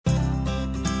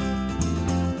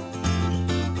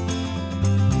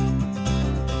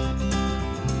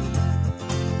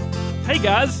Hey,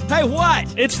 guys. Hey,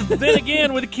 what? It's Then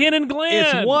Again with Ken and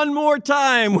Glenn. It's one more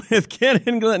time with Ken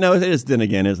and Glenn. No, it is Then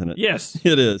Again, isn't it? Yes.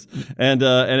 It is. And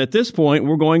at this point,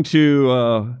 we're going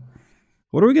to...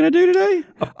 what are we going to do today?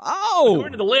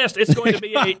 According to the list, it's going to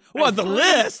be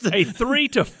list? a 3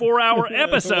 to 4 hour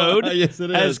episode. Yes,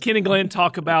 it is. As Ken and Glenn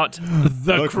talk about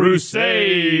the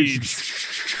Crusades.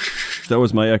 That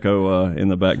was my echo in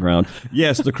the background.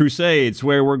 Yes, the Crusades,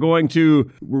 where we're going to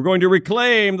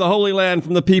reclaim the Holy Land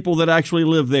from the people that actually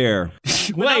live there.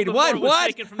 Wait, what?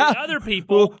 Taken from the other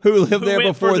people who lived there went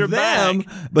before further them, back.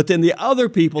 but then the other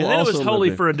people And then also it was holy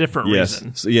lived for a different yes.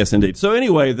 reason. Yes, indeed. So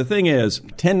anyway, the thing is,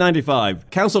 1095,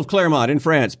 Council of Clermont in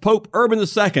France, Pope Urban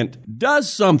II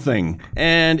does something,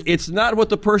 and it's not what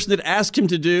the person that asked him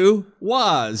to do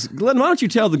was. Glenn, why don't you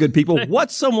tell the good people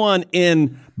what someone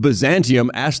in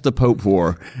Byzantium asked the Pope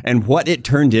for and what it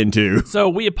turned into? So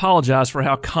we apologize for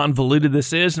how convoluted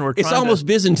this is, and we're trying It's almost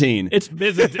Byzantine. It's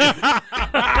Byzantine.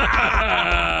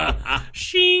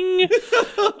 Shing!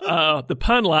 The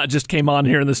pun light just came on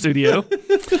here in the studio.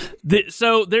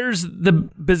 So there's the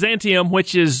Byzantium,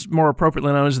 which is more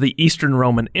appropriately known as the Eastern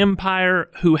Roman Empire,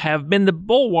 who have been the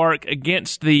bulwark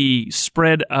against the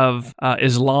spread of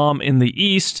Islam in the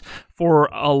East for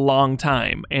a long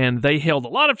time. And they held a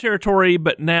lot of territory,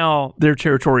 but now their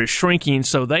territory is shrinking,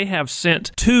 so they have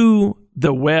sent to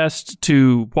the West,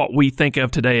 to what we think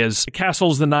of today as the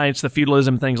castles, the knights, the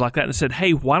feudalism, things like that, and said,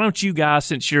 hey, why don't you guys,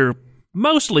 since you're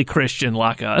mostly Christian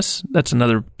like us, that's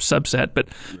another subset, but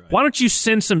why don't you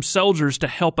send some soldiers to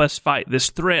help us fight this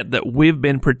threat that we've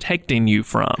been protecting you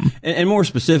from? And more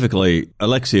specifically,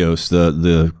 Alexios,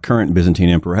 the current Byzantine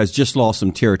emperor, has just lost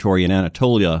some territory in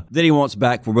Anatolia that he wants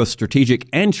back for both strategic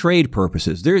and trade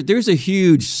purposes. There's a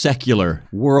huge secular,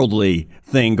 worldly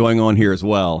thing going on here as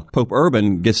well. Pope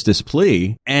Urban gets this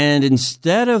plea, and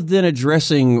instead of then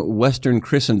addressing Western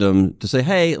Christendom to say,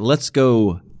 hey, let's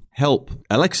go help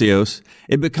Alexios,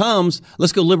 it becomes,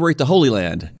 let's go liberate the Holy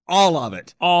Land. All of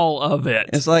it. All of it.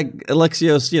 It's like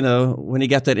Alexios, when he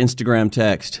got that Instagram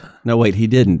text. No, wait, he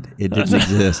didn't. It didn't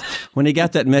exist. When he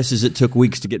got that message, it took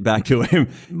weeks to get back to him.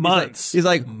 Months. He's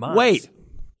like, Months. Wait,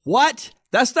 what?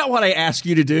 That's not what I asked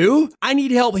you to do. I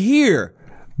need help here.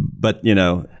 But,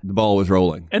 the ball was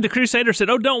rolling. And the Crusader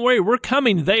said, oh, don't worry, we're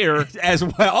coming there. As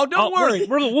well. Oh, don't worry.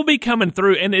 We'll be coming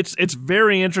through. And it's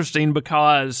very interesting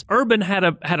because Urban had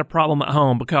a problem at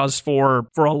home because for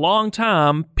a long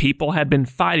time, people had been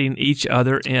fighting each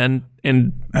other in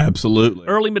absolutely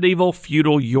early medieval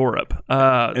feudal Europe.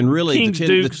 And really, kings,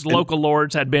 dukes, local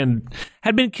lords had been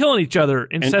killing each other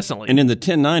incessantly. And in the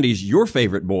 1090s, your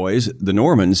favorite boys, the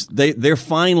Normans, they're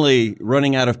finally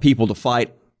running out of people to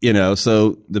fight.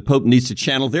 So the Pope needs to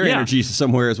channel their energies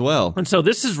somewhere as well. And so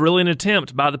this is really an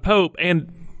attempt by the Pope.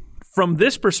 And from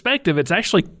this perspective, it's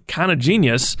actually kind of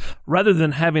genius. Rather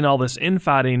than having all this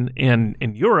infighting in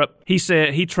Europe, he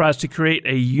said he tries to create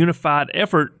a unified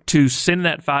effort to send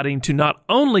that fighting to not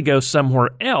only go somewhere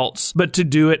else, but to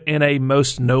do it in a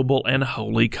most noble and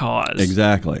holy cause.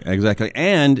 Exactly.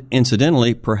 And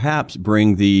incidentally, perhaps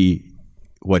bring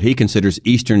what he considers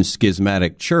Eastern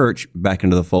Schismatic Church back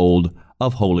into the fold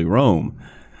of Holy Rome.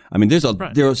 I mean,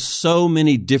 there are so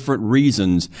many different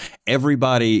reasons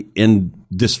everybody in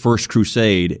this first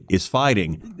crusade is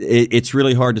fighting. It's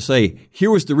really hard to say, here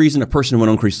was the reason a person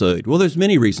went on crusade. Well, there's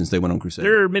many reasons they went on crusade.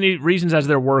 There are many reasons as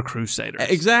there were crusaders.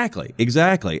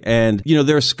 Exactly. And,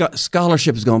 their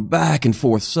scholarship has gone back and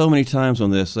forth so many times on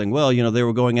this, saying, well, they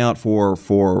were going out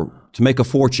to make a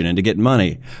fortune and to get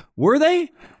money. Were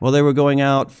they? Well, they were going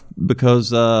out because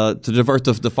to divert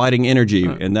the fighting energy,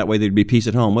 and that way there'd be peace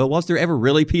at home. Well, was there ever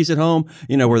really peace at home?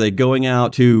 Were they going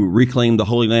out to reclaim the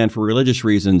Holy Land for religious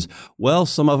reasons? Well,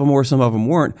 some of them were, some of them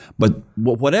weren't. But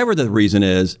whatever the reason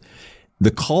is,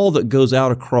 the call that goes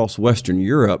out across Western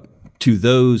Europe to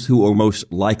those who are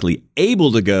most likely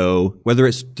able to go, whether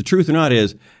it's the truth or not,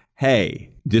 is,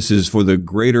 hey, this is for the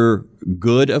greater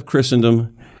good of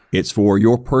Christendom. It's for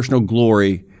your personal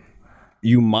glory.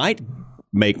 You might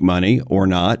make money or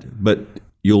not, but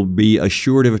you'll be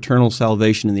assured of eternal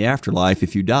salvation in the afterlife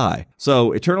if you die.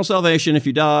 So eternal salvation if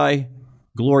you die,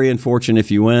 glory and fortune if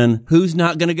you win. Who's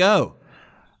not going to go?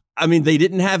 I mean, they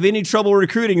didn't have any trouble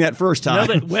recruiting that first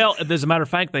time. Well, as a matter of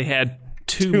fact, they had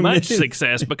too much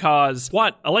success because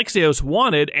what Alexios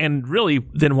wanted, and really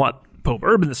then what Pope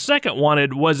Urban II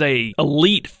wanted was a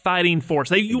elite fighting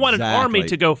force. You want an army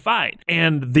to go fight.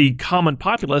 And the common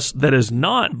populace that is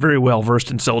not very well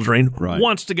versed in soldiering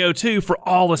wants to go too for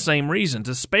all the same reasons,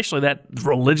 especially that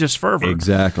religious fervor.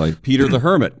 Exactly. Peter the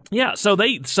Hermit. Yeah, so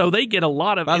they get a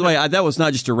lot of... By the way, that was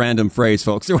not just a random phrase,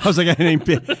 folks. There was a guy named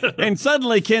and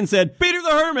suddenly Ken said, Peter the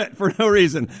Hermit, for no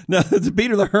reason. No,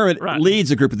 Peter the Hermit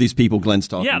leads a group of these people Glenn's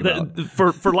talking about.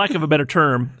 For lack of a better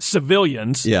term,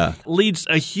 civilians. Yeah. Leads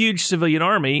a huge civilian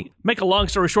army. Make a long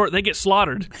story short, they get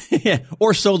slaughtered. Yeah,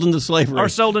 or sold into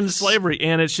slavery.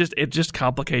 And it just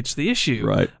complicates the issue.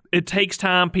 Right. It takes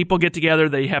time. People get together.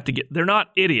 They're not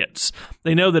idiots.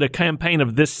 They know that a campaign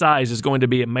of this size is going to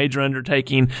be a major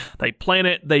undertaking. They plan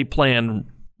it. They plan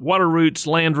water routes,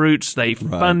 land routes. They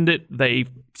fund it. They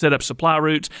set up supply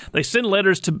routes. They send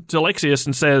letters to Alexius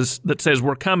and says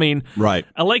we're coming. Right.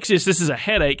 Alexius, this is a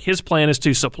headache. His plan is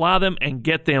to supply them and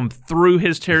get them through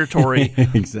his territory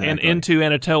and into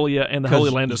Anatolia and the Holy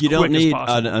Land as quick as possible. You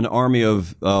don't need an army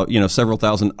of several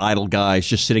thousand idle guys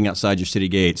just sitting outside your city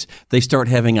gates. They start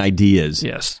having ideas.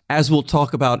 Yes. As we'll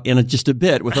talk about in just a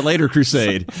bit with a later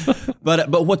crusade.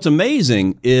 But what's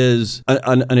amazing is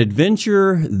an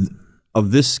adventure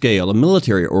of this scale, a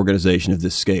military organization of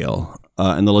this scale,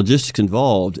 and the logistics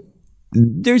involved,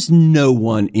 there's no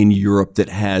one in Europe that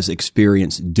has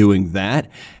experience doing that.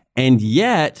 And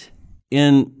yet,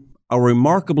 in a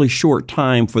remarkably short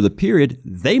time for the period,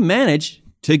 they managed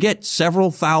to get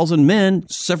several thousand men,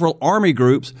 several army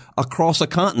groups across a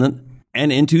continent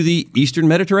and into the Eastern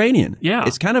Mediterranean. Yeah.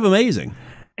 It's kind of amazing.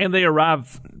 And they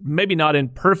arrive maybe not in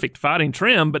perfect fighting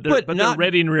trim, but they're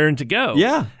ready and rearing to go.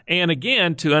 Yeah. And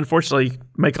again, to unfortunately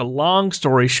make a long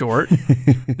story short,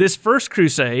 this first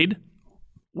crusade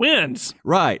wins.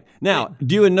 Right. Now,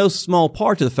 due in no small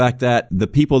part to the fact that the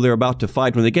people they're about to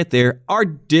fight when they get there are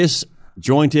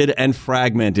disjointed and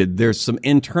fragmented. There's some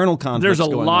internal conflicts. There's a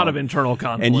lot of internal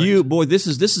conflict. And this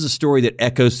is a story that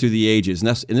echoes through the ages.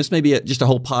 And this may be just a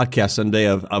whole podcast someday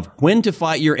of when to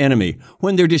fight your enemy,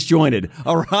 when they're disjointed,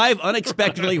 arrive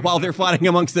unexpectedly while they're fighting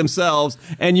amongst themselves,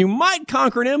 and you might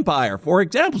conquer an empire. For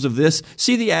examples of this,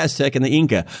 see the Aztec and the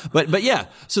Inca. But yeah,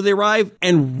 so they arrive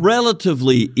and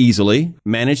relatively easily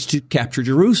manage to capture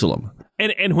Jerusalem.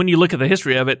 And when you look at the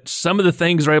history of it, some of the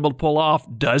things they're able to pull off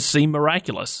does seem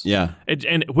miraculous. Yeah.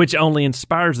 And which only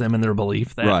inspires them in their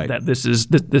belief that this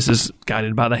is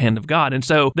guided by the hand of God. And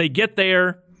so they get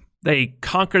there, they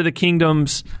conquer the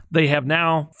kingdoms, they have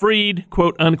now freed,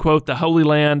 quote unquote, the Holy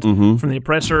Land from the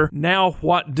oppressor. Now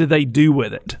what do they do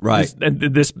with it? Right.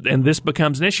 This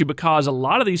becomes an issue because a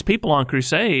lot of these people on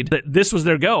crusade, this was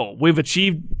their goal. We've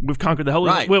conquered the Holy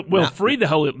Land. We'll free the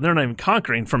Holy Land. They're not even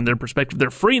conquering from their perspective.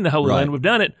 They're freeing the Holy Land. We've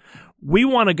done it. We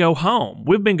want to go home.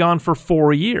 We've been gone for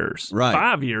 4 years,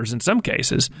 5 years in some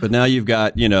cases. But now you've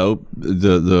got,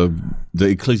 the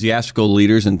ecclesiastical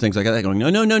leaders and things like that going,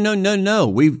 no.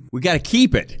 We got to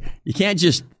keep it. You can't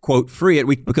just, quote, free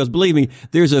it. Because believe me,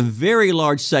 there's a very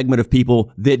large segment of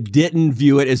people that didn't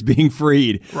view it as being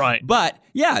freed. Right. But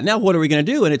yeah, now what are we going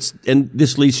to do? And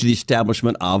this leads to the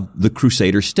establishment of the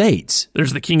Crusader states.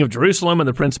 There's the King of Jerusalem and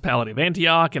the Principality of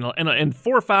Antioch and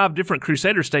 4 or 5 different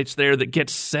Crusader states there that get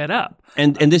set up.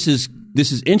 And this is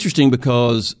interesting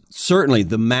because certainly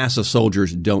the mass of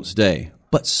soldiers don't stay,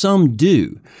 but some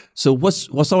do. So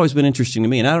what's always been interesting to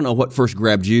me, and I don't know what first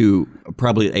grabbed you,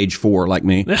 probably at age 4 like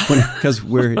me, because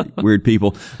we're weird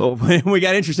people. When we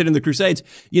got interested in the Crusades,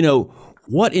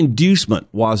 what inducement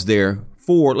was there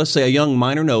for, let's say, a young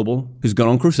minor noble who's gone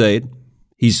on crusade,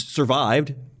 he's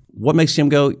survived. What makes him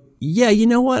go, yeah, you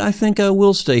know what? I think I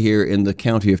will stay here in the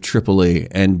county of Tripoli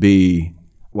and be,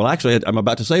 well, actually, I'm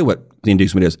about to say what the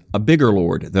inducement is, a bigger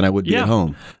lord than I would be at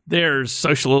home. There's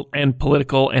social and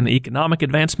political and economic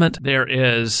advancement. There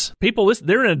is people,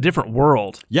 they're in a different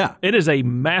world. Yeah. It is a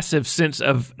massive sense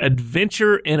of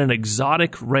adventure in an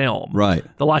exotic realm. Right.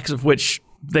 The likes of which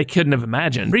they couldn't have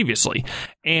imagined previously.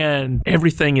 And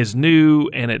everything is new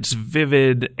and it's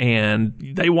vivid, and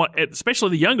they want, especially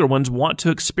the younger ones, want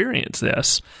to experience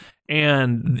this.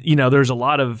 And, there's a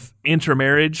lot of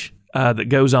intermarriage that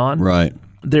goes on. Right.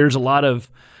 There's a lot of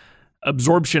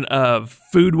absorption of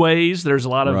foodways. There's a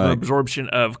lot of absorption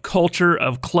of culture,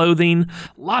 of clothing,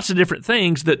 lots of different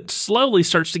things that slowly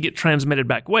starts to get transmitted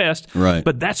back west. Right.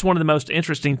 But that's one of the most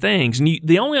interesting things. And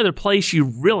the only other place you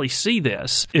really see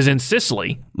this is in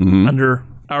Sicily under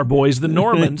our boys, the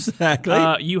Normans. Exactly.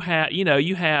 You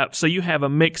have a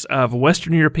mix of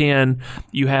Western European,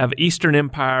 you have Eastern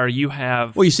Empire, you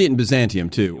have. Well, you see it in Byzantium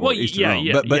too. Well, Eastern yeah, Rome.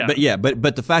 yeah,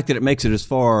 But the fact that it makes it as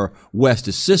far west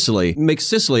as Sicily makes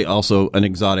Sicily also an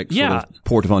exotic sort of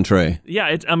port of entree. Yeah,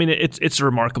 it's a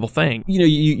remarkable thing.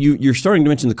 You're starting to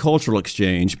mention the cultural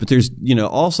exchange, but there's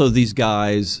also these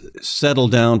guys settle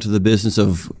down to the business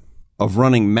of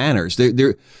running manors.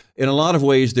 They're in a lot of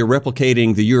ways they're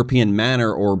replicating the European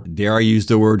manor, or dare I use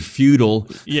the word feudal,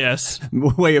 yes,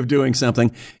 way of doing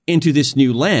something into this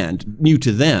new land, new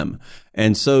to them.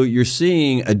 And so you're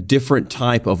seeing a different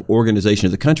type of organization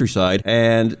of the countryside.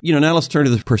 And, now let's turn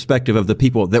to the perspective of the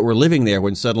people that were living there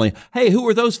when suddenly, hey, who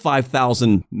were those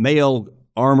 5,000 male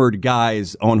armored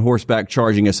guys on horseback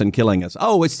charging us and killing us?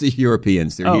 Oh, it's the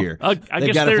Europeans. They're here.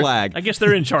 They've got a flag. I guess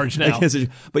they're in charge now.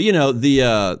 But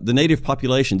the native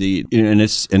population, and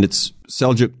it's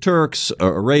Seljuk Turks,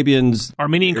 Arabians,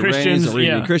 Armenian Christians.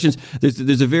 Christians.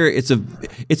 There's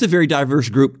a very diverse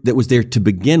group that was there to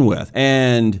begin with.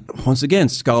 And once again,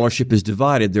 scholarship is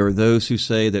divided. There are those who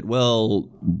say that, well,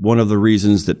 one of the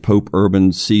reasons that Pope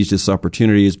Urban seized this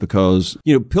opportunity is because,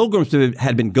 pilgrims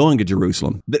had been going to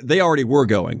Jerusalem. They already were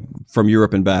going from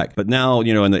Europe and back. But now,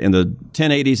 in the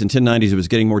 1080s and 1090s, it was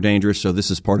getting more dangerous. So this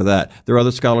is part of that. There are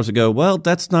other scholars that go, well,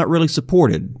 that's not really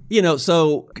supported.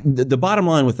 So the bottom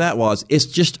line with that was, it's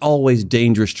just always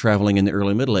dangerous traveling in the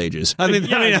early Middle Ages. I think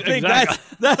exactly.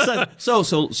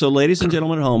 So ladies and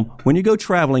gentlemen at home, when you go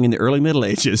traveling in the early Middle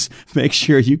Ages, make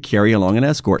sure you carry along an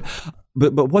escort.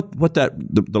 But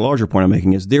the larger point I'm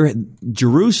making is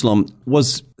Jerusalem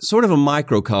was sort of a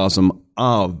microcosm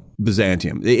of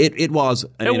Byzantium. It was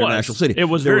an international city. It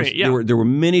was there were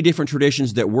many different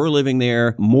traditions that were living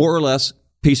there more or less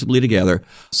peaceably together.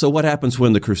 So what happens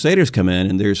when the Crusaders come in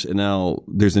and there's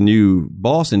a new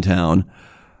boss in town?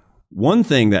 One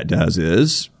thing that does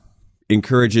is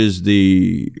encourages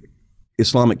the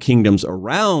Islamic kingdoms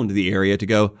around the area to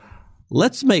go,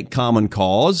 let's make common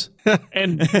cause.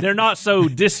 And they're not so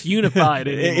disunified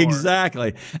anymore.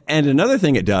 Exactly. And another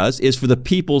thing it does is for the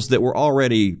peoples that were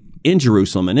already in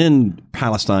Jerusalem and in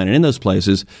Palestine and in those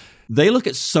places, they look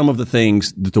at some of the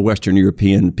things that the Western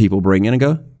European people bring in and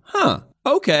go,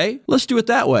 okay, let's do it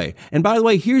that way. And by the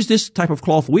way, here's this type of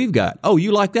cloth we've got. Oh,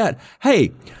 you like that?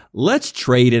 Hey, let's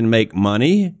trade and make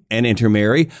money and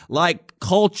intermarry like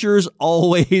cultures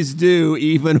always do,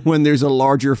 even when there's a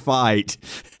larger fight.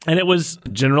 And it was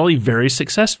generally very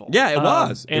successful. Yeah, it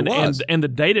was. And the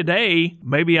day-to-day,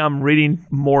 maybe I'm reading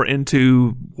more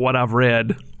into what I've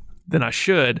read than I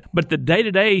should, but the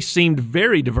day-to-day seemed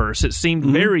very diverse. It seemed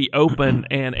very open,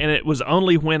 and it was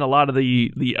only when a lot of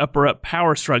the upper-up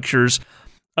power structures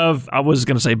of, I was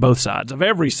going to say both sides, of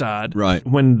every side, right,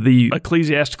 when the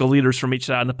ecclesiastical leaders from each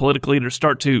side and the political leaders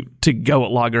start to go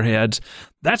at loggerheads,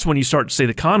 that's when you start to see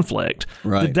the conflict.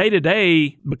 Right. The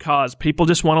day-to-day, because people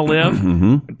just want to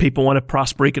live, people want to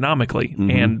prosper economically,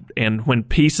 and when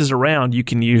peace is around, you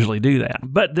can usually do that.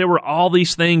 But there were all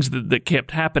these things that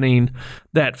kept happening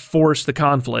that forced the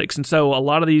conflicts. And so a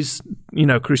lot of these,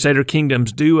 Crusader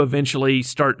kingdoms do eventually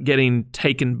start getting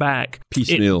taken back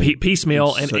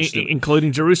piecemeal, and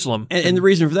including Jerusalem. And the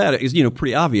reason for that is,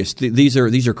 pretty obvious. These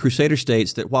are Crusader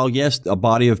states that, while yes, a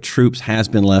body of troops has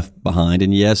been left behind,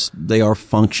 and yes, they are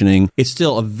functioning, it's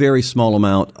still a very small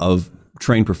amount of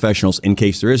trained professionals in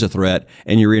case there is a threat,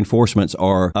 and your reinforcements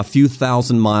are a few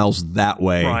thousand miles that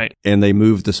way, right, and they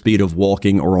move the speed of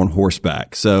walking or on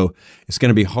horseback. So it's going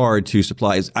to be hard to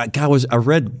supply. I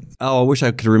wish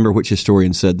I could remember which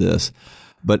historian said this,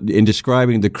 but in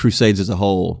describing the Crusades as a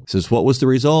whole, it says, what was the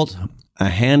result? A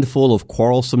handful of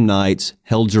quarrelsome knights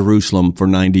held Jerusalem for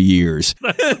 90 years.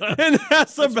 And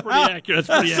that's pretty accurate.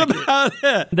 That's about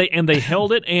it. They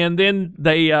held it, and then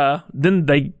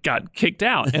they got kicked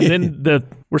out. And then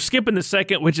we're skipping the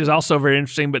second, which is also very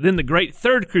interesting, but then the Great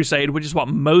Third Crusade, which is what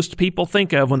most people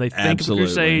think of when they think of the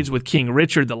Crusades, with King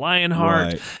Richard the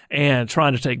Lionheart, and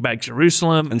trying to take back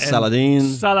Jerusalem. And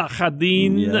Saladin.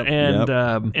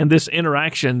 And this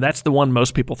interaction, that's the one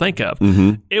most people think of.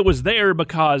 It was there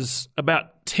because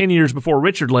about 10 years before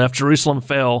Richard left, Jerusalem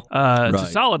fell to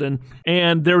Saladin,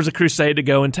 and there was a crusade to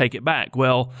go and take it back.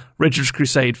 Well, Richard's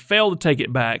crusade failed to take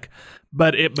it back,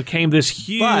 but it became this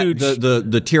huge... But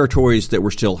the territories that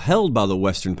were still held by the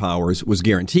Western powers was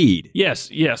guaranteed. Yes,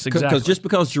 exactly. Because just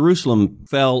because Jerusalem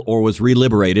fell or was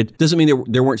reliberated doesn't mean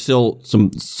there weren't still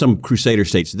some Crusader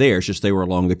states there. It's just they were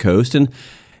along the coast. And,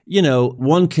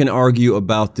 one can argue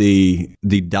about the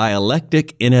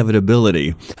dialectic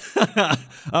inevitability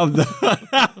of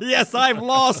the. Yes, I've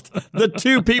lost the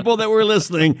two people that were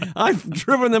listening. I've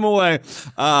driven them away.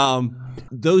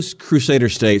 Those Crusader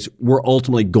states were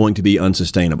ultimately going to be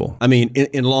unsustainable. I mean,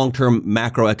 in long-term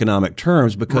macroeconomic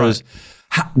terms, because. Right.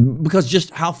 Because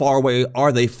just how far away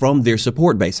are they from their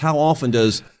support base? How often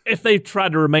does... If they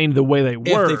tried to remain the way they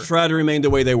were. If they tried to remain the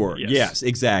way they were. Yes,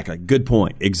 exactly. Good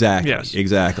point. Exactly. Yes.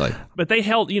 Exactly. But they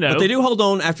held, But they do hold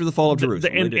on after the fall of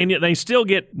Jerusalem. And yet they still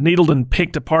get needled and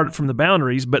picked apart from the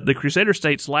boundaries, but the Crusader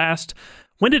states last...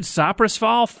 When did Cyprus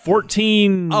fall?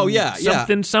 14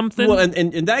 something? Well,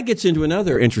 and that gets into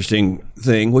another interesting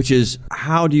thing, which is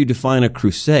how do you define a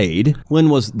crusade? When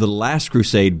was the last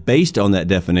crusade based on that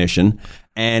definition?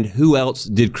 And who else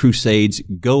did crusades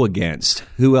go against?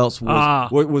 Who else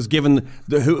was given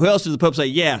who else did the Pope say,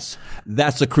 yes,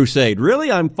 that's a crusade?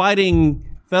 Really? I'm fighting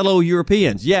fellow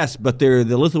Europeans. Yes, but they're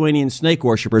the Lithuanian snake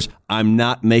worshippers. I'm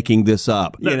not making this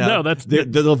up. No, that's the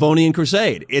Livonian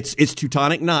Crusade. It's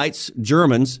Teutonic Knights,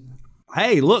 Germans.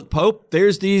 Hey, look, Pope,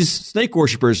 there's these snake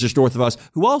worshippers just north of us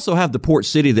who also have the port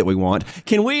city that we want.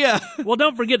 Can we... Well,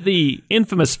 don't forget the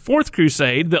infamous Fourth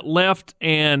Crusade that left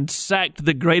and sacked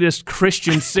the greatest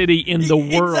Christian city in the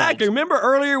world. Exactly. Remember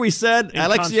earlier we said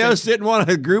Alexios didn't want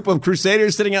a group of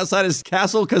crusaders sitting outside his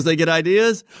castle because they get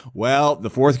ideas? Well, the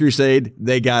Fourth Crusade,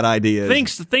 they got ideas.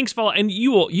 Things fall... And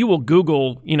you will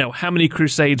Google, how many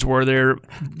crusades were there.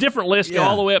 Different lists go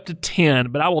all the way up to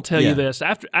 10, but I will tell you this.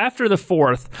 After the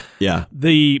Fourth... Yeah.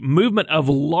 The movement of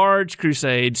large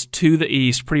crusades to the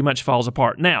east pretty much falls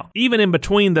apart. Now, even in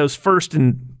between those First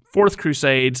and Fourth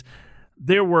Crusades,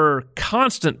 there were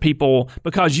constant people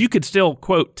because you could still,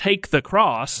 quote, take the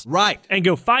cross and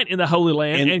go fight in the Holy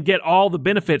Land and get all the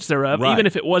benefits thereof, even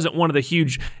if it wasn't one of the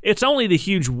huge... It's only the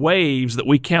huge waves that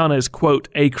we count as, quote,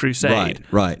 a crusade.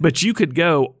 Right. But you could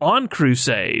go on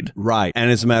crusade. Right.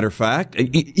 And as a matter of fact,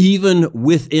 even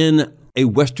within a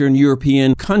Western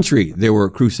European country, there were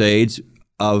crusades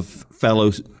of fellow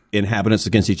inhabitants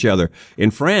against each other.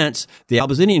 In France, the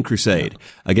Albizinian Crusade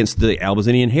against the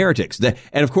Albizinian heretics.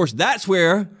 And of course, that's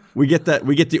where we get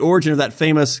the origin of that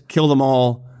famous kill them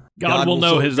all. God will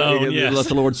know his own. Yes. Let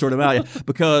the Lord sort them out.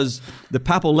 Because the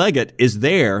papal legate is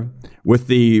there with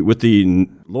the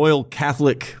loyal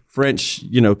Catholic French,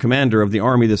 commander of the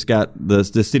army that's got the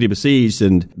city besieged,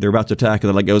 and they're about to attack, and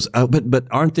the legate goes, but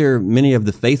aren't there many of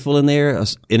the faithful in there,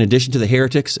 in addition to the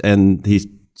heretics? And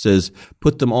he says,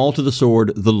 put them all to the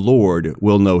sword. The Lord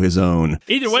will know his own.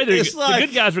 Either way, the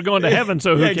good guys were going to heaven,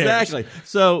 so who cares? Exactly.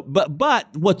 So, but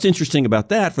what's interesting about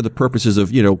that, for the purposes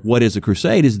of, what is a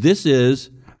crusade, is this is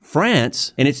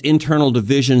France and its internal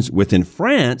divisions within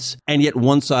France, and yet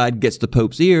one side gets the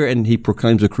Pope's ear and he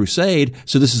proclaims a crusade.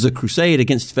 So this is a crusade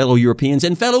against fellow Europeans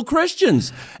and fellow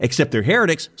Christians, except they're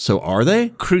heretics. So are they?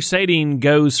 Crusading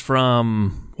goes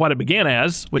from what it began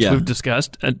as, which we've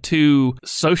discussed, to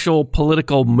social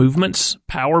political movements,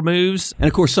 power moves. And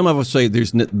of course, some of us say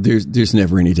there's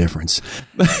never any difference.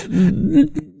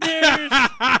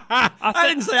 I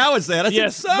didn't say I would say it. I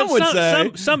said some would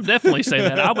say. Some definitely say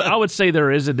that. I would say there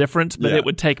is a difference, but it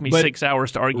would take me 6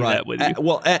 hours to argue that with you.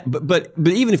 But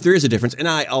even if there is a difference, and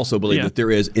I also believe that there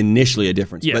is initially a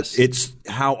difference, but it's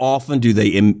how often do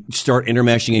they start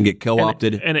intermeshing and get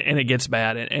co-opted? And it gets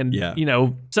bad.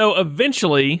 So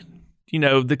eventually...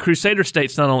 the Crusader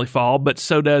states not only fall, but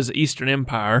so does the Eastern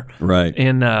Empire. Right.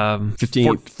 In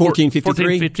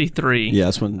 1453. Yeah,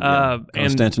 that's when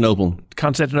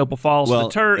Constantinople falls to the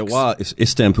Turks. Well, it's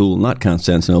Istanbul, not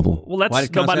Constantinople. Well, why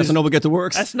did Constantinople get the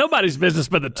works? That's nobody's business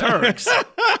but the Turks.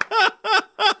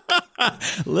 A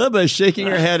little bit of shaking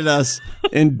her head at us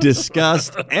in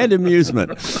disgust and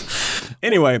amusement.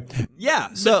 Anyway,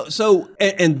 so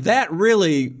that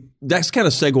really... That's kind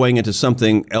of segueing into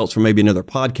something else for maybe another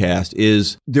podcast,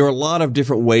 is there are a lot of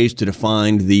different ways to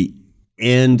define the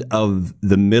end of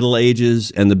the Middle Ages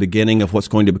and the beginning of what's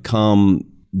going to become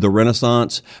the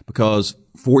Renaissance, because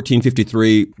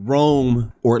 1453,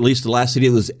 Rome, or at least the last city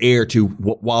that was heir to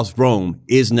what was Rome,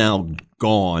 is now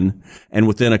gone. And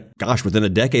within a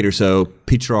decade or so,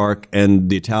 Petrarch and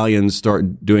the Italians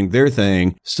start doing their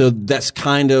thing. So that's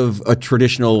kind of a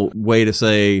traditional way to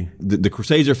say the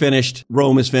Crusades are finished,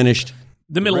 Rome is finished.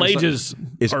 The Middle Ages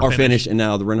are finished, and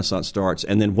now the Renaissance starts.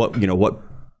 And then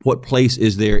what place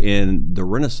is there in the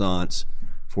Renaissance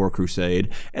for a crusade?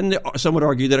 And some would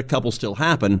argue that a couple still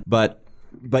happen, but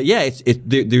yeah,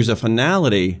 there's a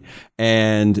finality.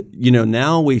 And,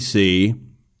 now we see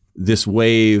this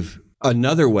wave,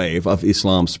 another wave of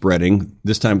Islam spreading,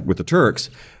 this time with the Turks,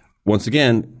 once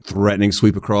again, threatening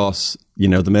sweep across, the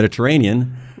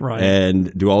Mediterranean, right,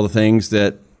 and do all the things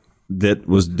that that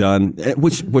was done,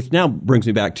 which now brings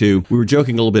me back to, we were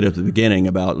joking a little bit at the beginning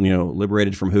about,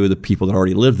 liberated from who? The people that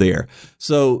already lived there.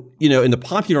 So, in the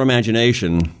popular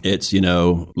imagination, it's,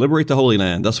 liberate the Holy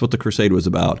Land. That's what the crusade was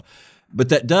about. But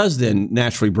that does then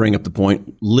naturally bring up the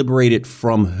point, liberate it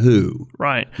from who?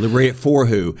 Right. Liberate it for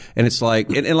who? And it's like,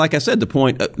 and like I said, the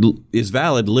point is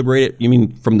valid. Liberate it, you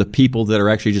mean from the people that are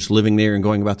actually just living there and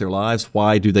going about their lives?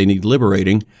 Why do they need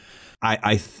liberating?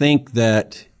 I think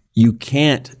that you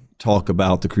can't talk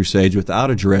about the Crusades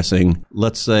without addressing,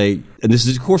 let's say, and this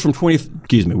is of course from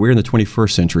we're in the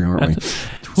 21st century, aren't we?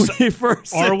 21st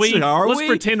century. Are we? Let's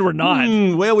pretend we're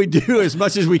not. Well, we do as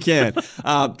much as we can.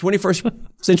 21st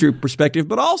century perspective,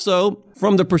 but also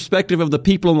from the perspective of the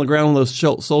people on the ground when those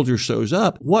soldiers shows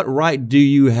up. What right do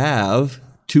you have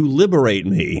to liberate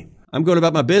me? I'm going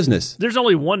about my business. There's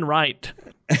only one right.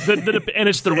 And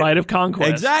it's the right of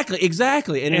conquest.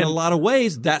 Exactly. And in a lot of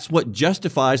ways, that's what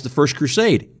justifies the First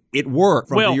Crusade. It worked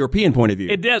from the European point of view.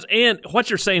 It does. And what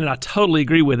you're saying, and I totally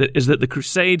agree with it, is that the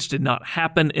Crusades did not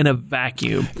happen in a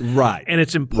vacuum. Right. And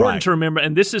it's important to remember,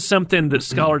 and this is something that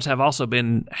scholars have also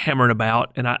been hammering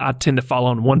about, and I tend to fall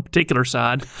on one particular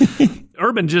side.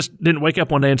 Urban just didn't wake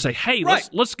up one day and say, hey,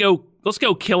 let's go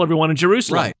kill everyone in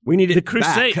Jerusalem. Right. We need it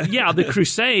back. Yeah, the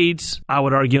Crusades, I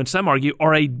would argue, and some argue,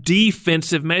 are a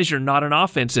defensive measure, not an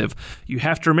offensive. You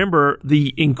have to remember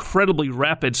the incredibly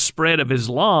rapid spread of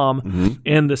Islam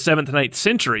in the 7th and 8th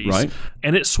centuries. Right.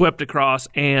 And it swept across.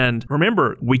 And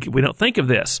remember, we don't think of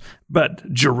this,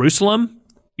 but Jerusalem,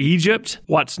 Egypt,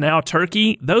 what's now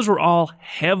Turkey, those were all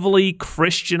heavily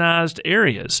Christianized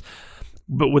areas.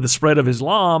 But with the spread of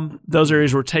Islam, those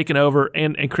areas were taken over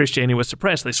and Christianity was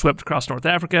suppressed. They swept across North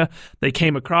Africa. They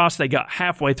came across. They got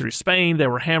halfway through Spain. They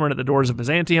were hammering at the doors of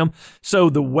Byzantium. So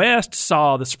the West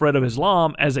saw the spread of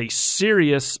Islam as a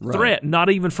serious threat, not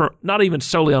even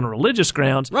solely on religious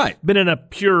grounds, but in a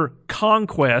pure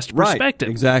conquest perspective.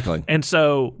 Right, exactly. And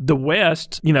so the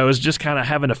West, is just kind of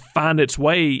having to find its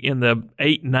way in the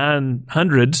 800s,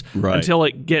 900s until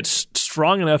it gets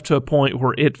strong enough to a point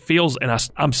where it feels, and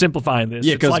I'm simplifying this.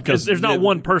 Yeah, because there's not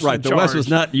one person in the charge. West was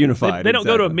not unified. They don't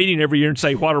go to a meeting every year and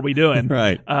say, what are we doing?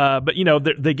 Right. But,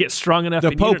 they get strong enough.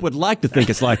 The Pope would like to think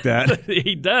it's like that.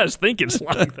 He does think it's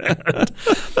like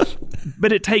that.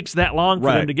 But it takes that long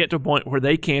for them to get to a point where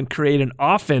they can create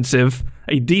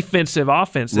a defensive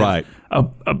offensive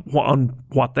on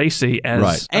what they see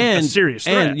as a serious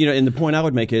threat. And the point I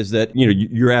would make is that,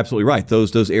 you're absolutely right.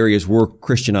 Those areas were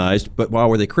Christianized, but why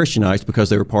were they Christianized?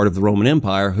 Because they were part of the Roman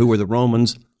Empire. Who were the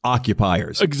Romans?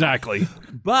 Occupiers. Exactly.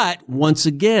 But once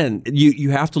again, you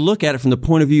have to look at it from the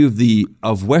point of view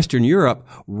of Western Europe.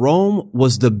 Rome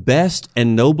was the best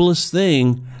and noblest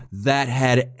thing that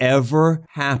had ever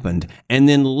happened. And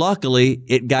then luckily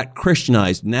it got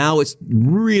Christianized. Now it's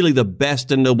really the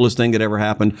best and noblest thing that ever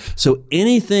happened. So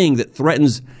anything that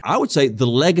threatens, I would say, the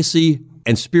legacy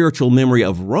and spiritual memory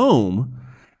of Rome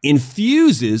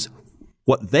infuses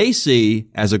what they see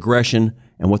as aggression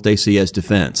and what they see as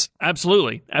defense.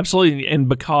 Absolutely. And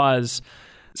because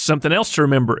something else to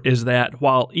remember is that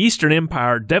while Eastern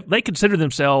Empire, they consider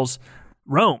themselves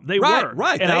Rome. They were.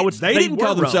 Right. And they didn't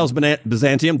call themselves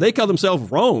Byzantium. They called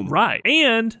themselves Rome. Right.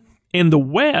 And in the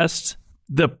West,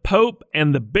 the Pope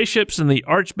and the bishops and the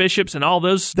archbishops and all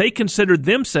those, they considered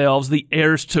themselves the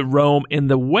heirs to Rome in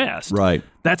the West. Right.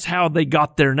 That's how they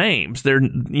got their names. Their,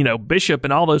 bishop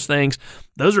and all those things.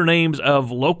 Those are names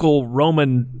of local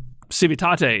Roman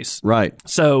civitates. Right.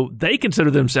 So they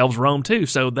consider themselves Rome too.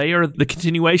 So they are the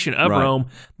continuation of Rome.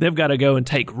 They've got to go and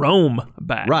take Rome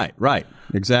back. Right.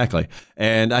 Exactly.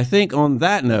 And I think on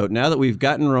that note, now that we've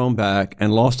gotten Rome back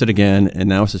and lost it again, and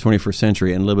now it's the 21st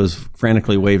century, and Libba's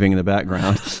frantically waving in the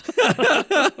background,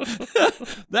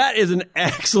 that is an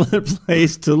excellent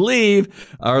place to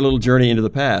leave our little journey into the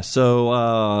past.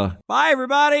 So, bye,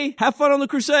 everybody. Have fun on the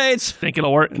Crusades. Think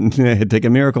it'll work. Take a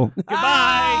miracle.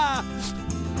 Goodbye.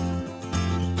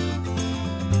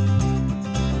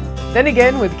 Then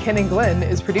Again with Ken and Glenn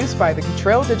is produced by the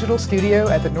Cottrell Digital Studio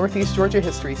at the Northeast Georgia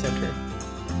History Center.